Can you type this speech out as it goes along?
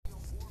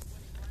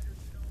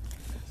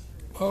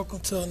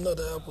Welcome to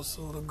another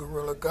episode of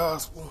Gorilla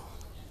Gospel.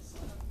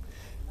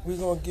 We're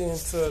going to get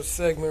into a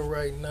segment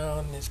right now,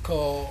 and it's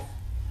called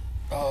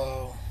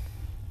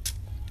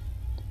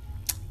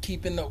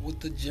Keeping Up with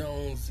the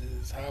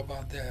Joneses. How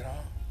about that,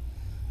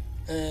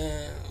 huh?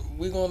 And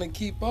we're going to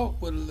keep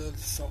up with a little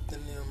something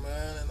there,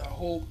 man, and I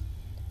hope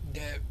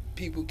that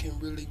people can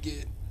really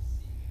get,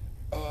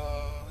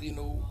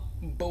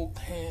 both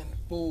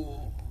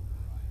handful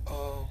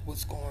of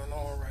what's going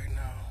on right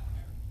now.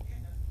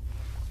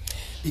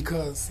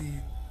 Because, see,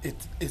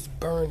 it's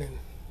burning.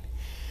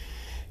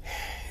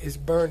 It's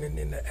burning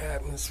in the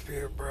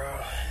atmosphere, bro.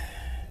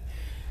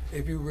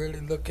 If you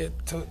really look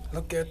at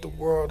the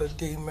world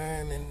today,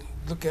 man, and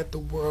look at the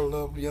world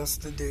of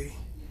yesterday,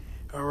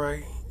 all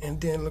right,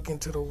 and then look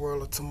into the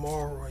world of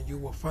tomorrow, and you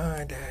will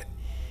find that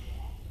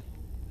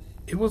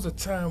it was a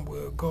time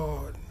where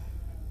God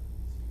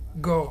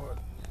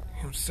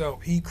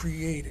himself, he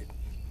created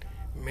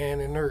man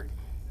and earth.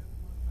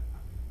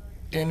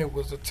 Then it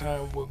was a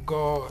time where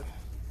God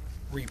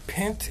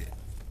repented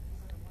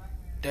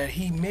that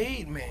he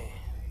made man.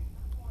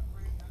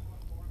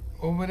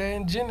 Over there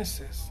in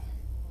Genesis,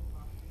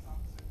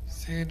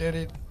 said that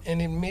it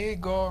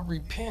made God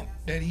repent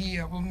that he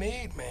ever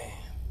made man.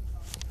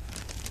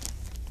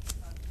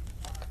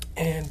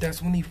 And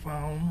that's when he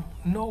found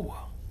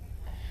Noah.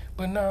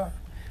 But now,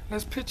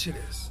 let's picture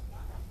this.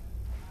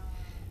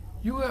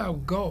 You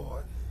have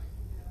God,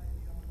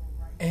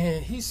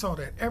 and he saw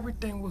that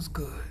everything was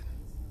good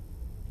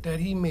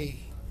that he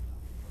made.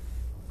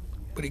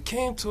 But it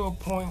came to a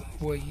point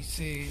where he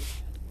said,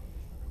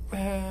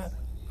 man,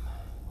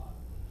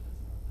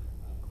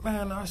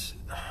 I'm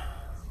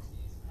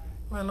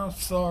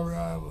sorry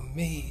I ever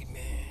made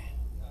man.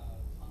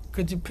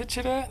 Could you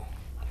picture that?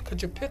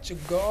 Could you picture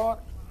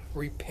God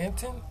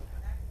repenting?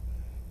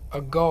 A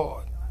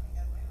God.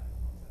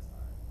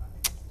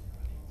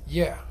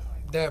 Yeah,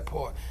 that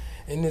part.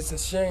 And it's a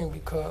shame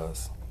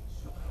because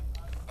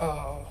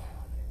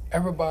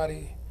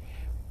everybody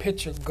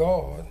picture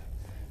God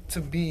to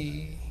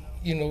be,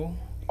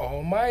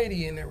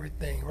 almighty and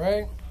everything,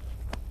 right?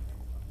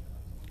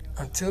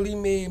 Until he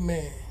made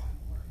man.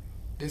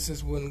 This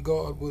is when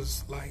God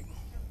was like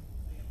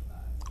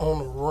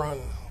on a run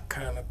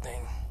kind of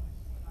thing.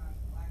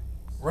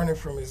 Running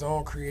from his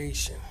own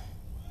creation.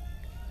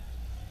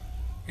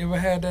 You ever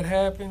had that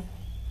happen?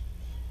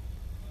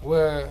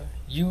 Where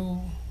you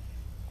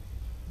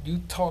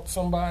taught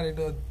somebody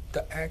to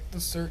act a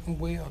certain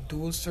way or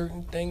do a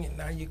certain thing, and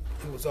now it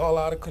was all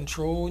out of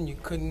control and you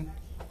couldn't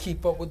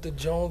keep up with the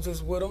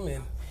Joneses with them,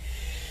 and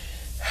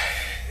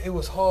it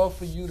was hard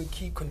for you to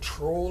keep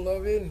control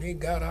of it, and they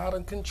got out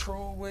of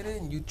control with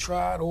it, and you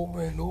tried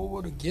over and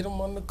over to get them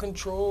under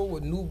control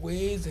with new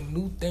ways and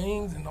new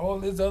things and all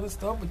this other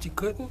stuff, but you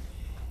couldn't,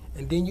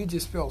 and then you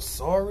just felt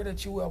sorry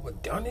that you ever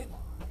done it.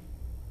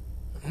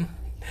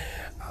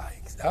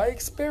 I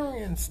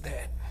experienced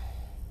that.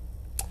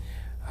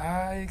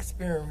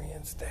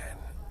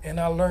 And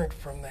I learned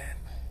from that.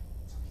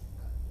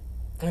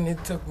 And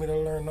it took me to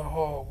learn the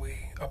hard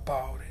way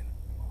about it.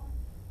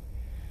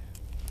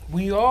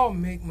 We all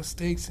make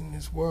mistakes in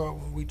this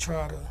world when we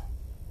try to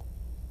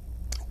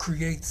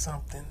create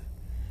something.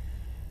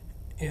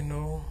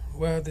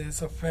 Whether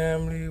it's a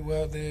family,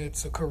 whether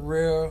it's a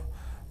career,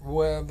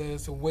 whether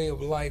it's a way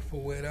of life or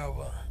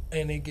whatever,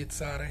 and it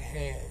gets out of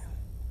hand.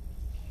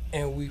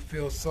 And we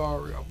feel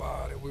sorry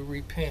about it. We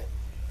repent.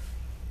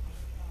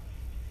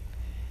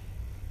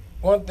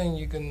 One thing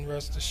you can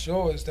rest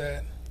assured is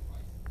that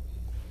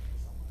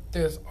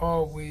there's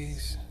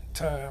always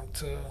time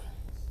to,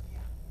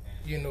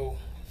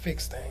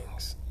 fix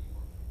things.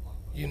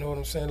 You know what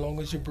I'm saying? As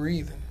long as you're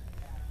breathing.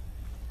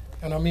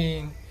 And I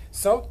mean,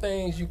 some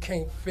things you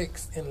can't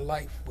fix in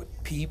life with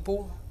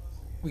people.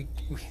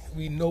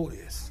 We know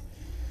this.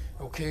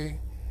 Okay?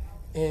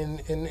 And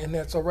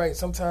that's all right.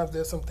 Sometimes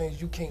there's some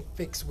things you can't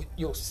fix with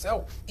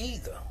yourself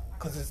either,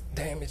 because it's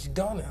damage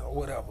done or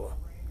whatever.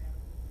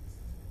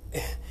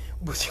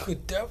 But you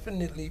could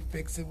definitely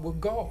fix it with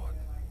God.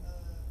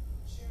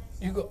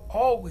 You could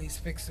always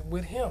fix it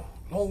with him,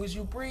 as long as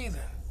you're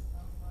breathing.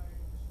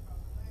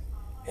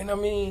 And I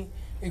mean,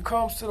 it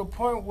comes to the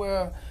point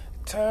where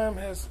time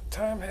has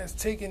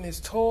taken its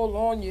toll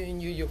on you,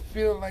 and you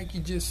feel like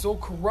you're just so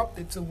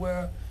corrupted to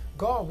where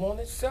God won't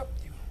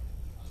accept you.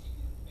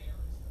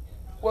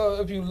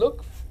 Well, if you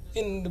look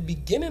in the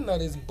beginning of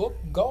this book,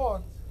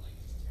 God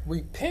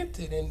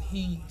repented and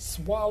he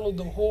swallowed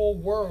the whole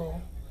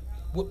world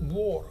with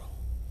water.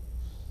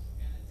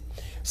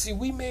 See,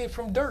 we made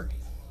from dirt.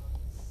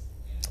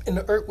 And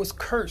the earth was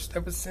cursed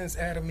ever since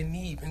Adam and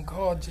Eve. And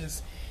God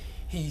just,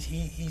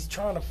 he's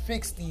trying to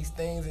fix these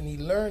things, and he's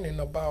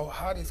learning about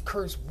how this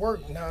curse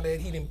worked now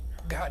that he done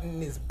gotten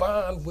this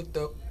bond with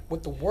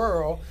the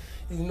world.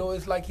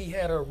 It's like he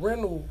had a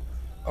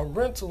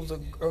rentals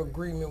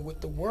agreement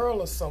with the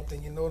world or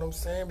something, you know what I'm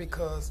saying?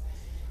 Because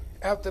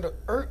after the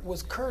earth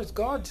was cursed,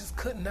 God just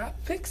could not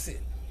fix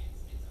it.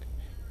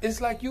 It's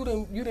like you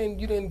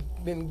done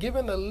been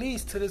given a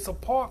lease to this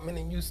apartment,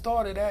 and you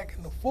started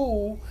acting a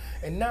fool,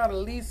 and now the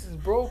lease is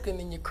broken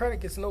and your credit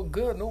gets no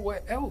good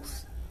nowhere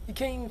else. You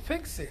can't even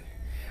fix it.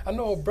 I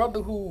know a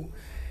brother who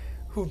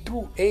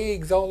threw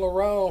eggs all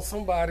around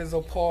somebody's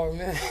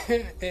apartment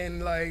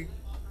and like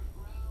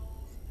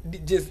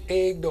just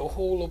egged the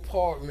whole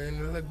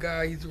apartment. The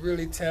guy, he's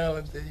really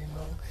talented, you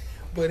know.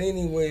 But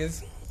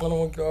anyways, I don't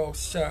want to get all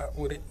shot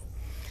with it.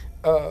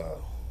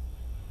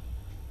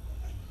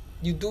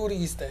 You do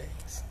these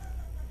things.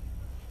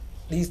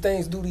 These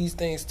things do these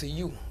things to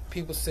you.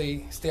 People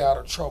say stay out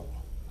of trouble,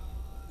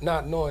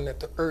 not knowing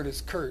that the earth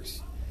is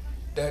cursed.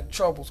 That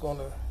trouble's going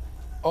to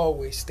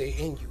always stay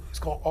in you. It's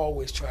going to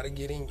always try to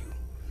get in you.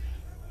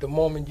 The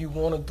moment you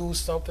want to do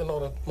something or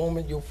the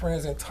moment your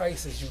friends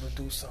entices you to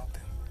do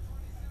something.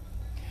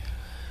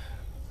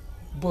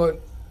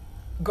 But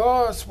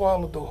God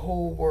swallowed the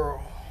whole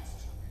world.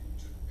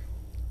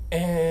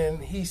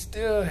 And he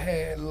still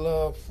had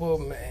love for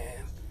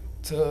man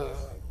to,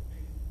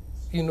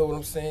 you know what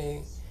I'm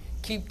saying,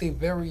 keep their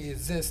very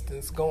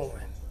existence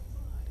going.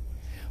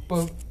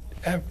 But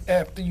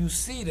after you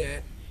see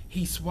that,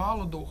 he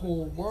swallowed the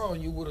whole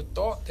world, you would have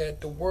thought that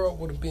the world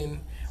would have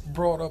been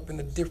brought up in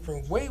a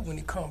different way when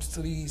it comes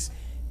to these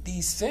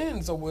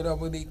sins or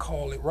whatever they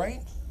call it,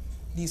 right?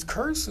 These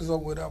curses or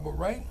whatever,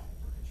 right?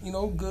 You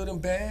know, good and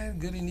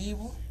bad, good and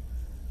evil.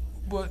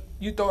 But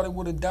you thought it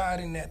would have died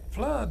in that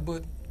flood,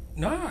 but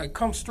nah, it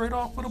comes straight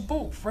off of the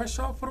boat, fresh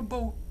off of the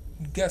boat.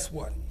 Guess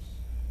what?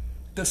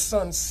 The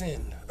son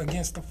sinned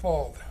against the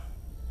father.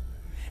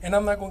 And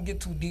I'm not going to get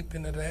too deep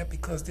into that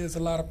because there's a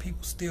lot of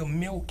people still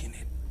milking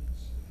it.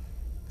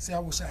 See, I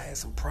wish I had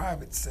some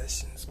private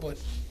sessions. But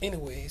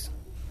anyways,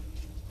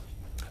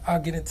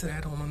 I'll get into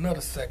that on another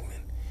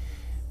segment.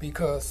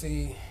 Because,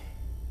 see,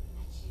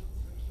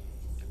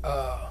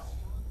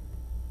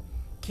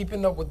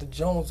 keeping up with the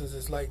Joneses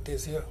is like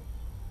this here.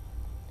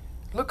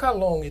 Look how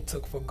long it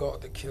took for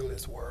God to kill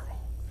this world.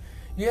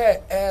 You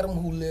had Adam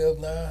who lived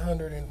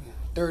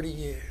 930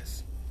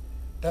 years.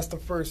 That's the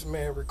first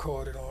man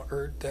recorded on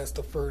earth. That's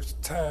the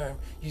first time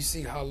you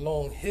see how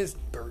long his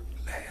birth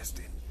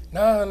lasted.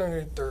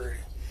 930.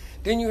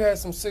 Then you had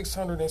some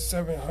 600 and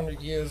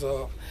 700 years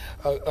of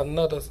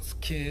another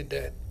kid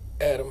that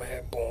Adam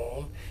had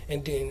born.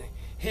 And then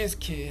his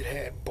kid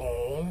had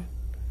born.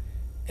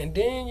 And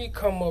then you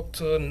come up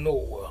to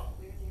Noah.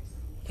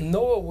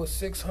 Noah was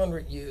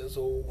 600 years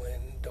old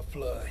when the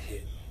flood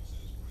hit.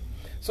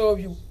 So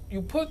if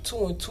you put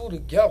two and two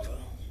together,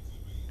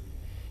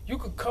 you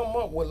could come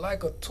up with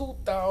like a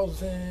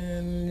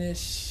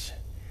 2,000-ish,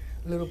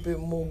 a little bit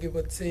more, give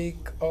or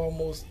take,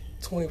 almost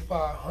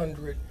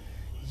 2,500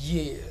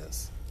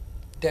 years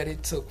that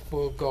it took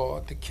for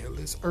God to kill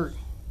this earth.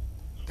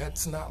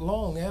 That's not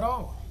long at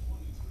all.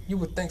 You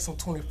would think some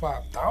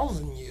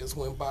 25,000 years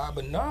went by,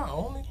 but nah,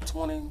 only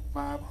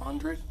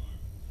 2,500.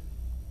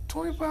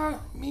 25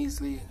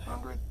 measly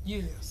 100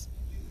 years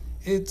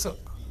it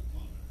took.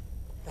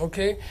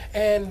 Okay?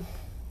 And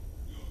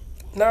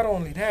not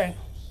only that,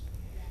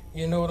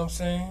 you know what I'm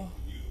saying?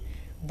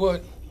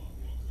 But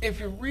if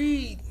you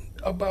read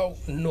about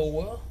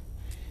Noah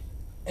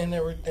and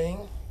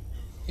everything,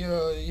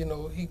 you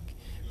know, he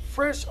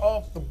fresh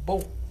off the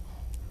boat,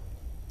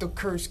 the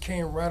curse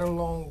came right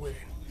along with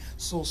it.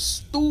 So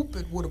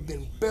stupid would have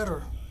been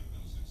better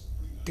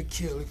to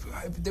kill.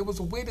 If there was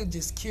a way to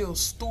just kill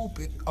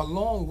stupid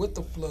along with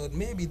the flood,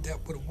 maybe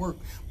that would have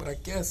worked. But I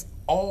guess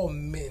all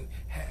man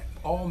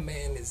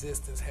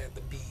existence had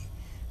to be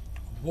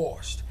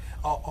washed.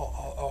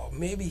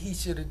 Maybe he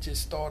should have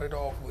just started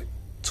off with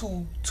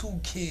two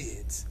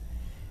kids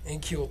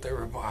and killed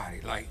everybody.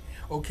 Like,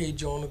 okay,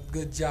 Jonah,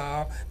 good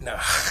job. Now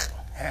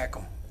hack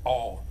them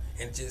all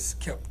and just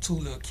kept two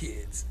little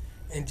kids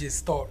and just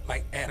start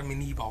like Adam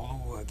and Eve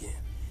all over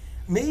again.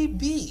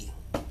 Maybe.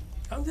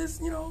 I'm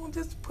just, I'm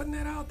just putting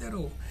that out there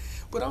though.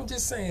 But I'm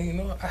just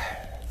saying,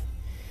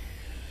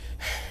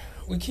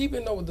 we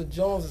keeping up with the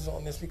Joneses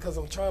on this because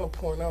I'm trying to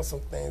point out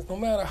some things. No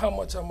matter how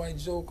much I might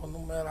joke or no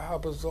matter how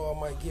bizarre I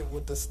might get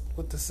with the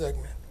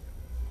segment,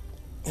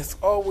 it's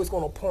always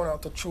going to point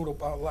out the truth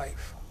about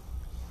life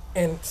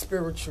and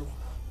spiritual.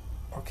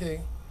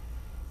 Okay?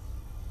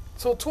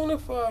 So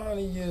 2,500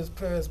 years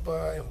passed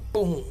by and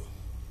boom,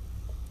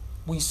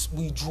 we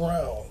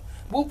drown.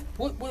 What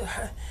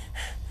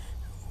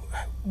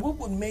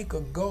would make a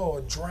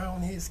God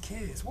drown his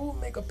kids? What would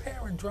make a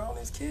parent drown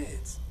his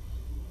kids?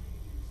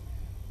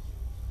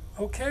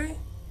 Okay?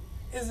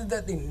 Is it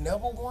that they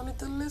never wanted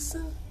to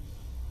listen?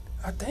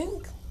 I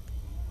think.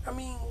 I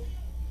mean,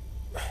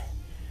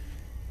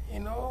 he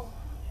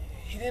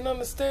didn't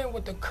understand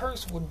what the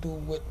curse would do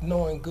with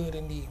knowing good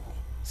and evil.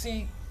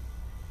 See,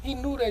 he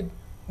knew that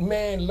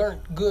man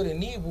learned good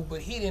and evil,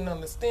 but he didn't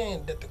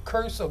understand that the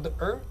curse of the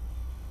earth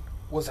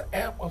was an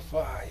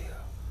amplifier.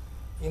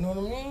 You know what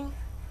I mean?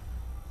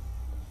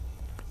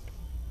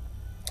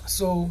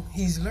 So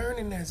he's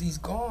learning as he's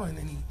going,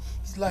 and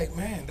he's like,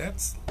 man,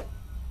 that's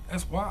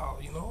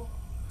wild, No,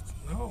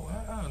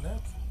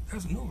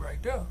 that's new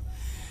right there.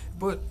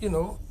 But,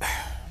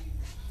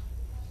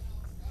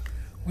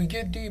 we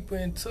get deeper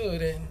into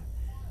it, and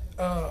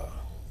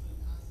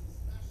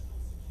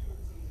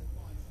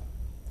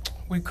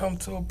we come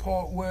to a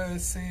part where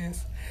it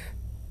says,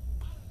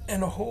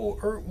 And the whole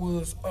earth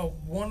was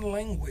of one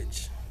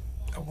language.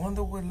 I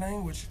wonder what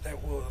language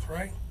that was,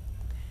 right?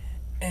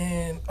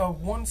 And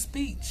of one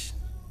speech.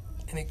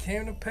 And it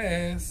came to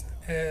pass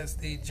as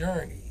they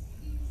journeyed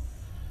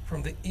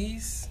from the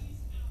east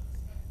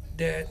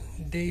that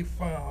they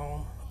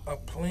found a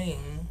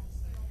plain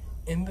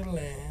in the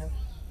land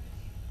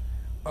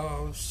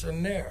of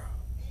Shinar,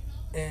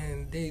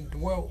 and they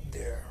dwelt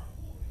there.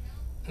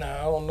 Now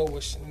I don't know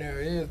what Shinar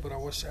is, but I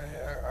wish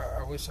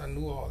I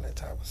knew all that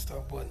type of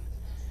stuff. But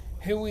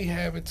here we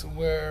have it to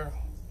where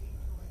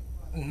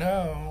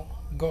now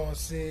God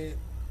said,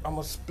 I'm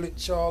gonna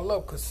split y'all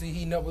up, cause see,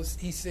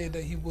 he said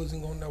that he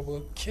wasn't gonna never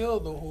kill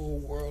the whole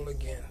world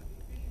again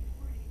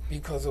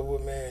because of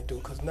what man do.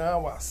 Cause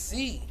now I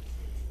see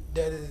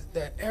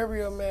that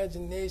every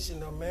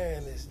imagination of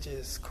man is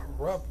just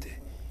corrupted.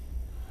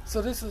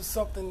 So this is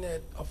something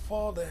that a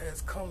father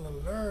has come to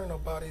learn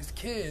about his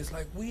kids,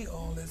 like we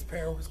all as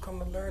parents come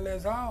to learn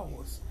as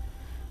ours.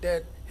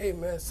 That, hey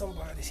man,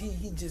 somebody,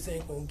 he just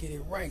ain't gonna get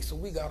it right, so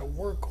we gotta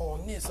work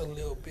on this a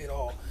little bit,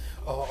 or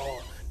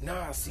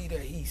now I see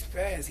that he's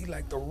fast, he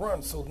like to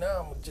run, so now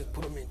I'm gonna just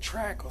put him in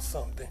track or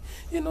something.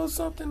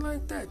 Something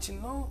like that,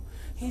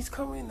 He's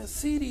coming to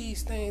see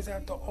these things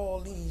after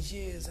all these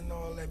years and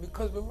all that,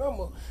 because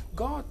remember,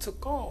 God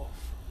took off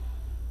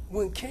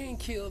when Cain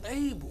killed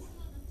Abel.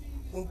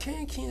 When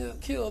Cain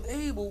killed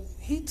Abel,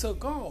 he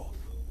took off.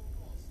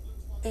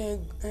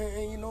 And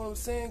you know what I'm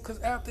saying? Because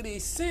after they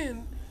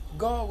sinned,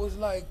 God was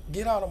like,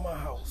 get out of my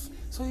house.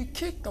 So he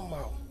kicked them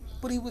out.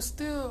 But he was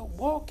still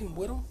walking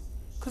with them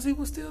because he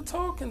was still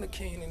talking to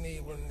Cain and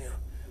Abel and them.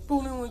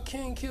 But then when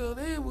Cain killed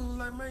Abel, he was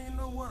like, man, you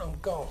know what? I'm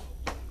gone.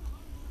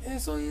 And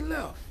so he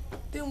left.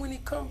 Then when he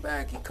come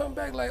back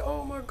like,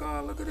 oh my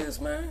God, look at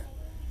this, man.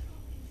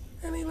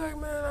 And he like,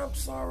 man, I'm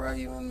sorry I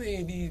even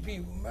made these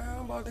people, man.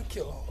 I'm about to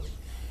kill all these.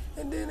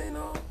 And then,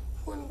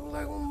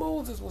 when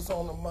Moses was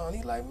on the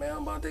mountain, he like, man,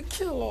 I'm about to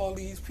kill all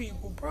these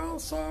people, bro. I'm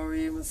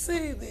sorry I even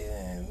said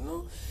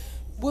that,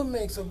 What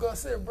makes a God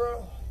said,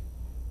 bro,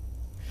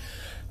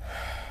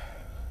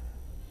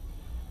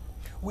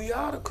 we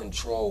out of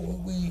control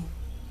when we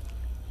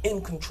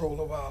in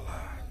control of our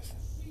lives.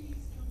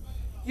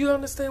 You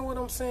understand what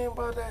I'm saying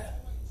by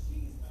that?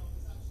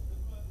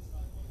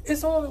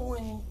 It's only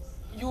when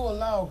you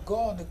allow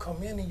God to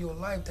come in your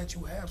life that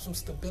you have some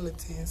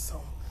stability and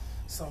some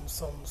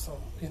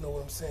you know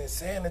what I'm saying,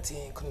 sanity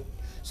and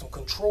some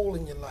control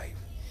in your life.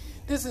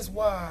 This is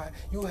why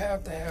you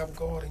have to have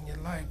God in your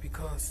life,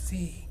 because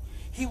see,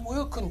 he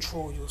will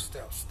control your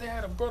steps. They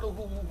had a brother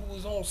who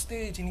was on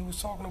stage and he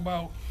was talking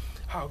about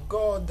how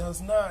God does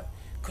not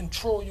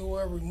control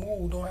your every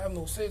move, don't have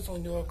no sense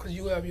on you because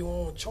you have your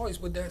own choice,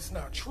 but that's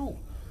not true.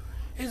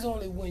 It's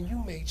only when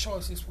you make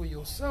choices for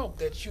yourself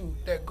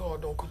that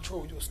God don't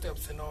control your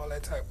steps and all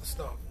that type of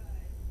stuff.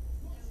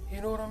 You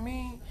know what I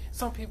mean?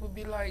 Some people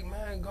be like,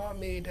 man, God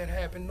made that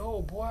happen.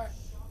 No, boy.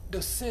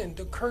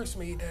 The curse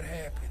made that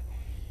happen.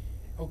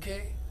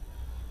 Okay?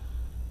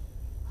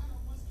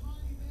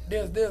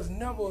 There's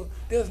never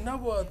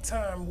a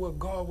time where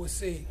God would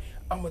say,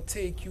 I'm going to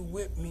take you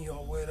with me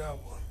or whatever.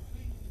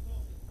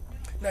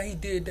 Now, he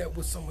did that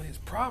with some of his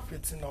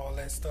prophets and all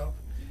that stuff.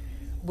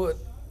 But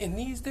in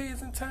these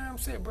days and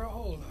times, said, bro,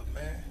 hold up,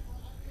 man.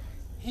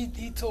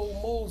 He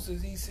told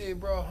Moses, he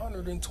said, bro,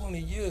 120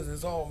 years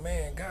is all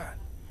man got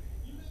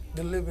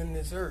to live in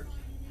this earth.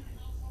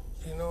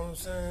 You know what I'm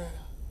saying?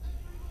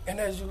 And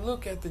as you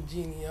look at the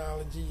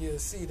genealogy, you'll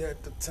see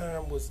that the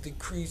time was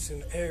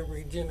decreasing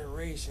every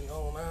generation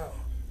on out.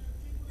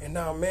 And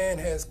now man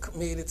has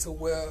made it to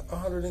where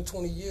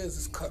 120 years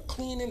is cut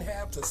clean in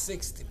half to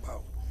 60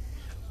 about.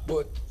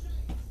 But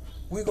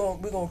we're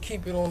gonna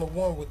keep it on the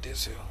one with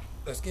this here.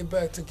 Let's get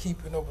back to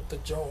keeping up with the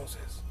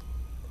Joneses.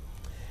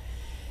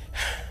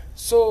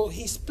 So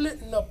he's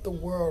splitting up the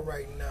world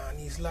right now, and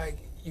he's like,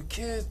 you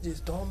kids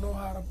just don't know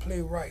how to play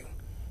right.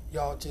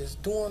 Y'all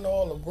just doing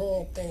all the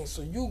wrong things.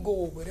 So you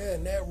go over there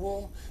in that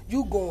room,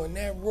 you go in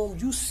that room,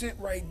 you sit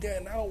right there,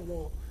 and I don't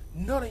want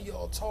none of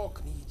y'all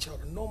talking to each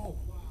other no more.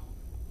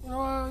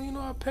 You know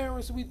our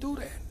parents, we do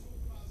that.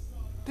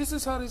 This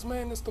is how this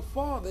man is the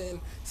father, and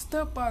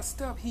step by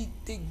step,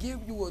 they give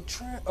you a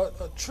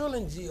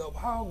trilogy of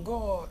how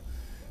God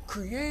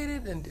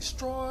created and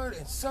destroyed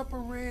and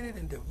separated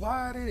and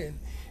divided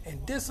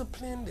and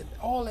disciplined and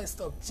all that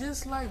stuff,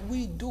 just like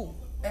we do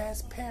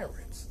as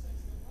parents.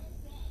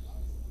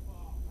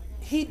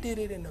 He did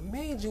it in a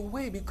major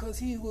way because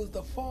he was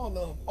the father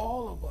of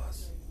all of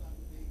us.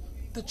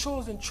 The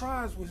chosen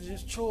tribes was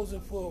just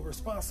chosen for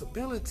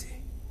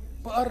responsibility.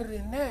 But other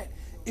than that,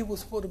 it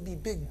was for to be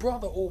big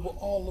brother over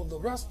all of the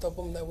rest of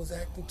them that was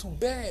acting too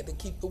bad to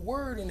keep the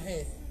word in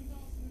hand.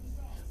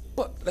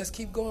 But let's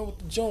keep going with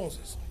the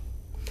Joneses.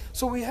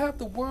 So we have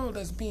the world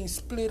that's being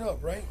split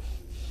up, right?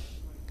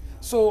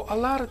 So a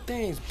lot of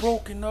things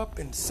broken up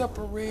and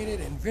separated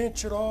and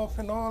ventured off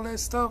and all that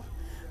stuff.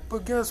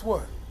 But guess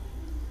what?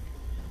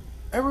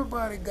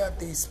 Everybody got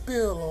their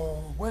spill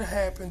on what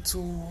happened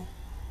to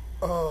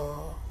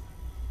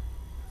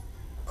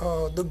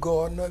the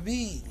Garden of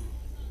Eden.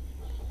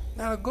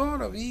 Now, the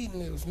Garden of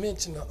Eden, it was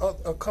mentioned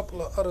a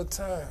couple of other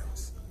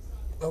times,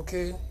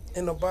 okay,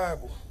 in the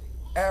Bible,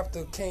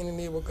 after Cain and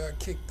Abel got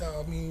kicked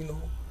out.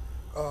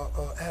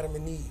 Adam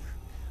and Eve.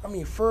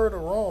 Further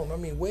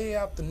on, way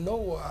after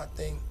Noah, I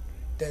think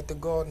that the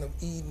Garden of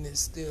Eden is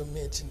still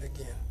mentioned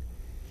again.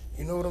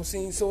 You know what I'm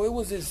saying? So it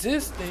was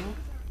existing,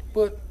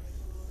 but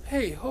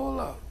hey, hold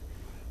up.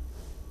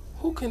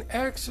 Who can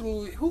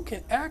actually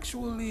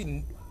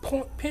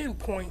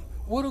pinpoint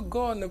what a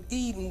Garden of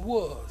Eden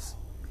was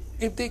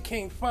if they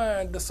can't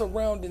find the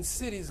surrounding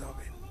cities of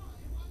it?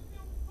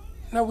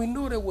 Now we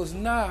know there was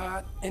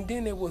Nod, and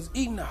then there was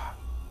Enoch.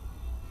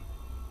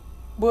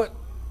 But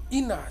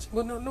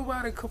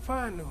nobody could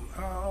find them,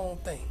 I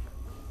don't think.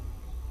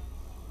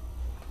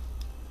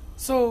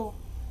 So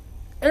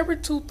every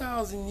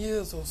 2,000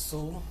 years or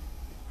so,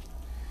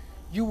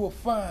 you will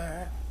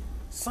find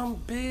some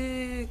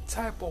big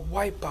type of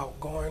wipeout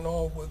going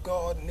on with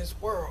God in this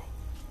world.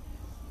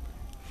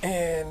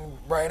 And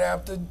right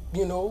after,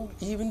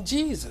 even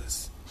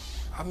Jesus.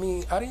 I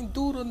didn't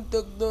do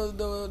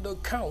the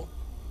count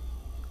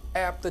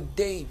after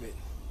David.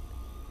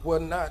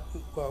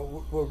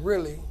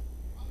 Really,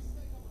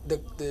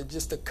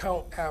 just the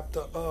count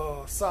after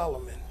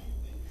Solomon.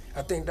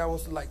 I think that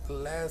was like the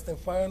last and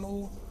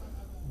final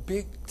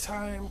big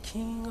time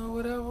king or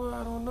whatever.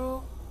 I don't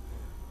know.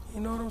 You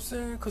know what I'm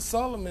saying? Because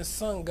Solomon's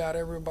son got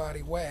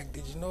everybody whacked.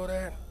 Did you know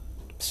that?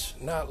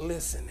 Not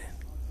listening.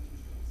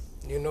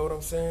 You know what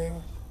I'm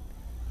saying?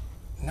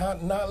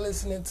 Not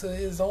listening to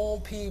his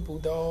own people,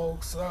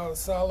 dog.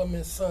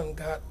 Solomon's son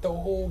got the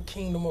whole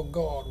kingdom of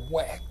God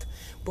whacked.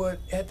 But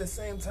at the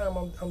same time,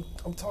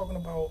 I'm talking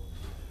about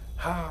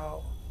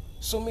how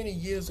so many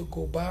years will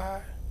go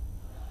by,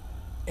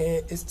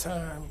 and it's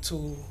time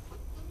to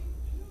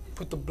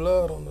put the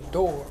blood on the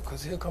door,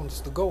 because here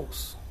comes the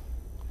ghost.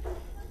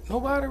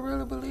 Nobody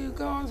really believes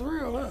God's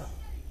real, huh?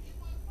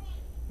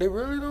 They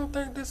really don't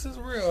think this is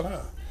real,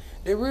 huh?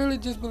 They really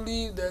just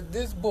believe that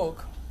this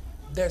book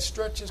that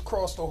stretches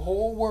across the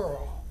whole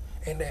world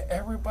and that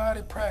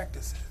everybody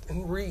practices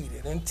and read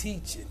it and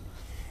teach it.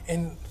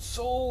 And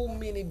so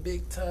many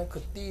big time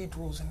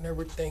cathedrals and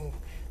everything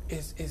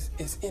is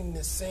in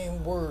the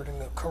same word, and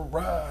the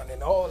Quran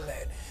and all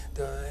that,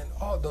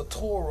 the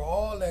Torah,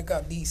 all that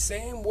got these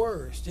same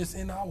words just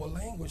in our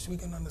language we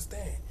can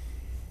understand.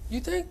 You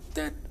think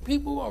that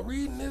people are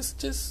reading this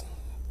just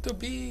to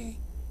be,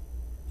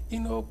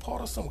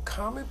 part of some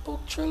comic book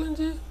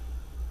trilogy?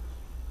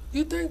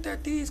 You think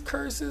that these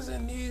curses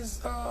and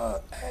these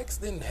acts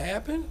didn't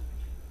happen?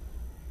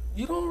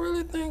 You don't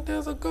really think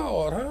there's a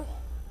God, huh?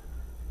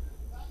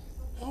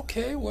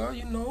 Okay, well,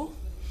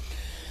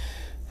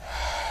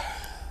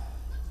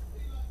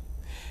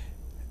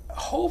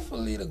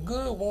 hopefully the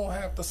good won't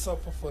have to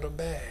suffer for the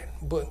bad,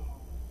 but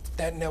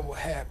that never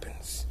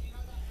happens.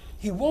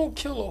 He won't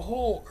kill a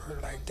whole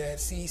earth like that.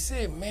 See, he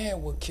said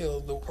man would kill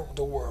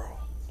the world.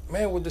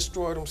 Man would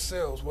destroy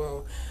themselves.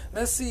 Well,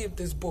 let's see if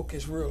this book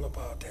is real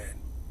about that.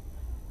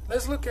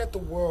 Let's look at the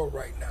world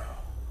right now.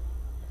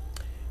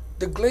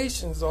 The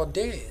glaciers are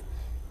dead.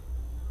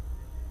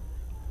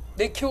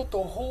 They killed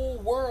the whole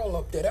world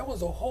up there. That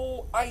was a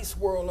whole ice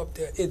world up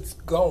there. It's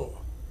gone.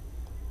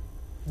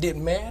 Did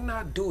man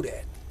not do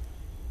that?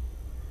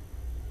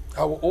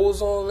 Our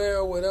ozone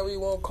layer, whatever you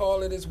want to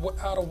call it, is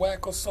out of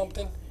whack or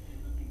something.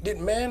 Did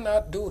man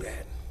not do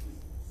that?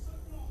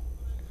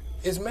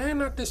 Is man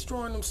not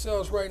destroying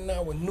themselves right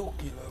now with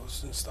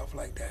nuclears and stuff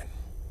like that?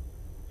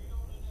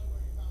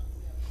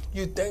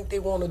 You think they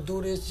want to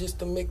do this just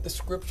to make the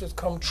scriptures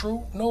come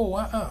true?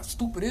 No,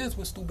 Stupid is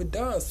what stupid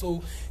does.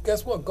 So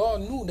guess what?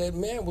 God knew that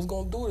man was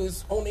going to do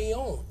this on their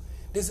own.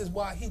 This is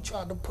why he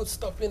tried to put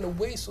stuff in the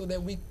way so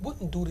that we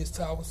wouldn't do this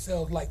to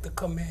ourselves, like the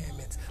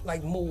commandments,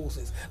 like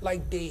Moses,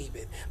 like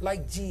David,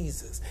 like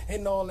Jesus,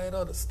 and all that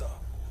other stuff.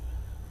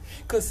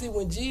 Because see,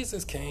 when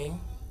Jesus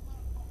came,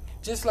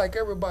 just like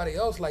everybody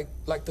else, like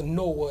the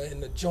Noah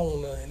and the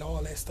Jonah and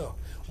all that stuff,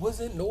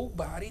 wasn't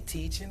nobody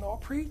teaching or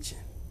preaching.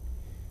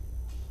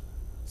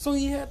 So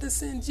he had to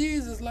send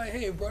Jesus like,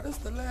 hey, bro, this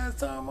is the last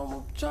time I'm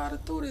going to try to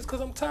do this, because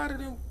I'm tired of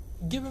them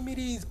giving me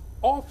these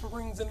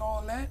offerings and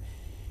all that.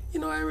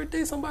 Every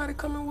day somebody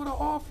coming with an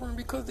offering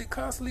because they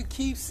constantly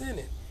keep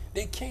sinning.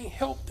 They can't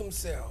help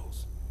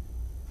themselves.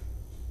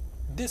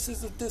 This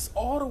is a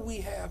disorder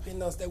we have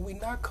in us that we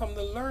not come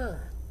to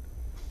learn.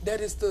 That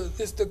it's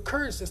the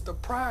curse, it's the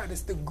pride,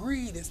 it's the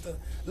greed, it's the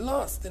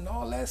lust and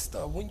all that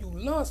stuff. When you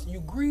lust, you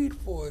greed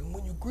for it. And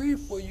when you greed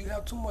for it, you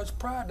have too much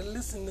pride to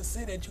listen to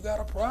say that you got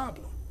a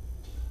problem.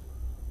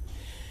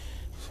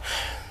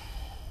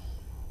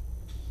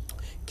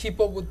 Keep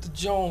up with the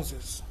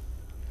Joneses.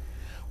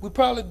 We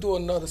probably do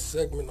another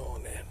segment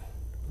on that.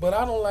 But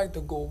I don't like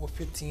to go over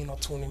 15 or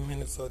 20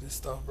 minutes of this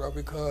stuff, bro,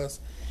 because,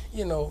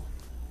 a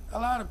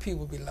lot of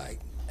people be like,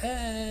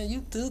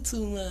 you do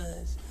too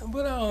much.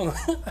 But I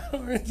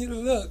don't really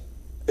look.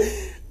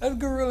 That's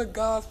guerrilla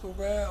gospel,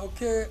 man.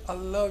 Okay, I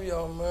love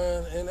y'all,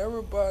 man. And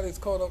everybody's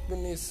caught up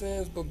in their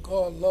sins, but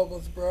God loves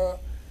us, bro.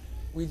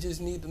 We just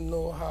need to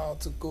know how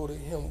to go to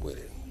him with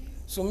it.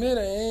 So may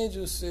the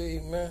angels say,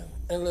 man,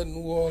 and let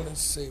New Orleans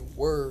say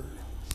word.